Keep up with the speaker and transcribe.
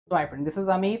So hi friend, this is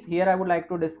Amit. Here I would like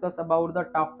to discuss about the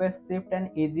toughest shift and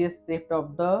easiest shift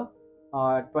of the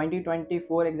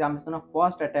 2024 examination of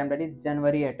first attempt, that is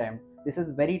January attempt. This is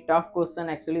very tough question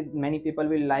actually. Many people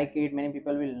will like it, many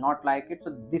people will not like it.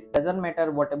 So this doesn't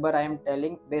matter whatever I am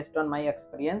telling based on my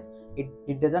experience.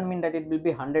 It doesn't mean that it will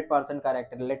be 100%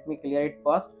 correct. Let me clear it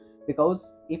first, because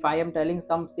if I am telling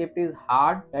some shift is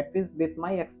hard, that is with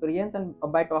my experience and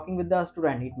by talking with the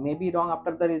student. It may be wrong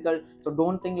after the result, so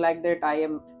don't think like that I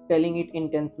am telling it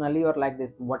intentionally or like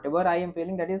this. Whatever I am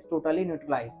feeling, that is totally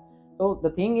neutralized. So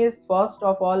the thing is, first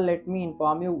of all, let me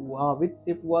inform you which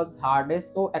shift was hardest.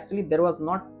 So actually there was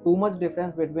not too much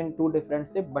difference between two different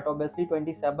shifts, but obviously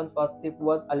 27th first shift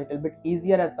was a little bit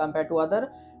easier as compared to other.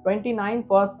 29th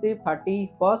first shift,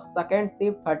 31st second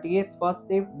shift, 38th first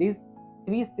shift, these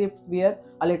three shifts were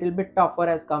a little bit tougher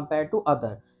as compared to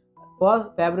other.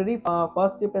 For February,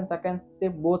 first shift and second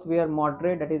shift both were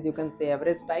moderate, that is you can say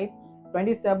average type.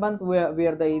 27th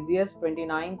were the easiest.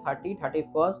 29, 30,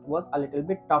 31st was a little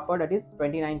bit tougher, that is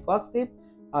 29 first shift,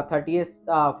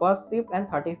 30th first shift and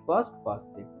 31st first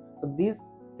shift. So these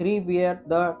three were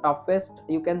the toughest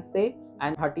you can say,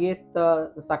 and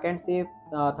 30th second shift,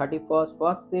 31st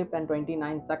first shift and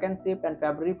 29 second shift, and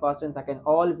February first and second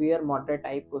all were moderate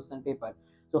type question paper.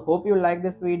 So hope you like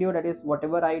this video, that is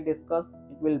whatever I discuss,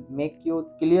 it will make you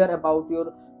clear about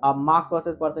your marks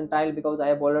versus percentile, because I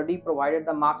have already provided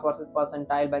the marks versus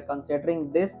percentile by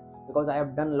considering this, because I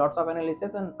have done lots of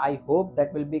analysis and I hope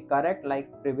that will be correct like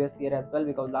previous year as well,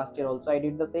 because last year also I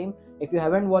did the same. If you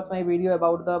haven't watched my video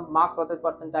about the marks versus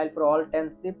percentile for all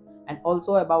 10 shifts and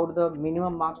also about the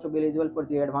minimum marks to be eligible for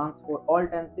the advance for all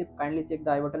 10 shifts, kindly check the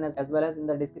I button as well as in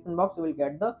the description box you will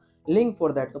get the link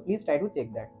for that. So please try to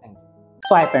check that. Thank you.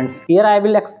 So hi friends, here I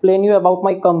will explain you about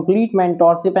my complete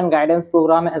mentorship and guidance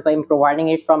program as I am providing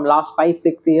it from last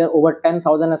 5-6 years. Over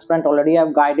 10,000 students already I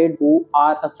have guided who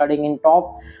are studying in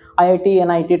top IIT,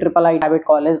 NIT, IIII private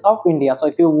college of India. So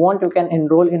if you want, you can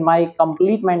enroll in my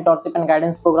complete mentorship and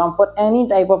guidance program for any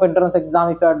type of entrance exam.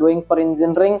 If you are doing for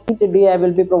engineering, each day I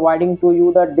will be providing to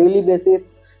you the daily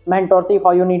basis mentorship,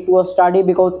 how you need to study,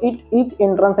 because each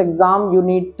entrance exam you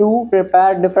need to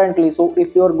prepare differently. So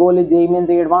if your goal is Jee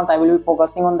Mains advanced, I will be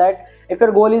focusing on that. If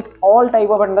your goal is all type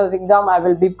of entrance exam, I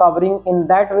will be covering in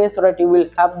that way, so that you will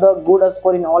have the good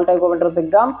score in all type of entrance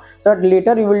exam, so that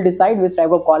later you will decide which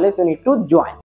type of college you need to join.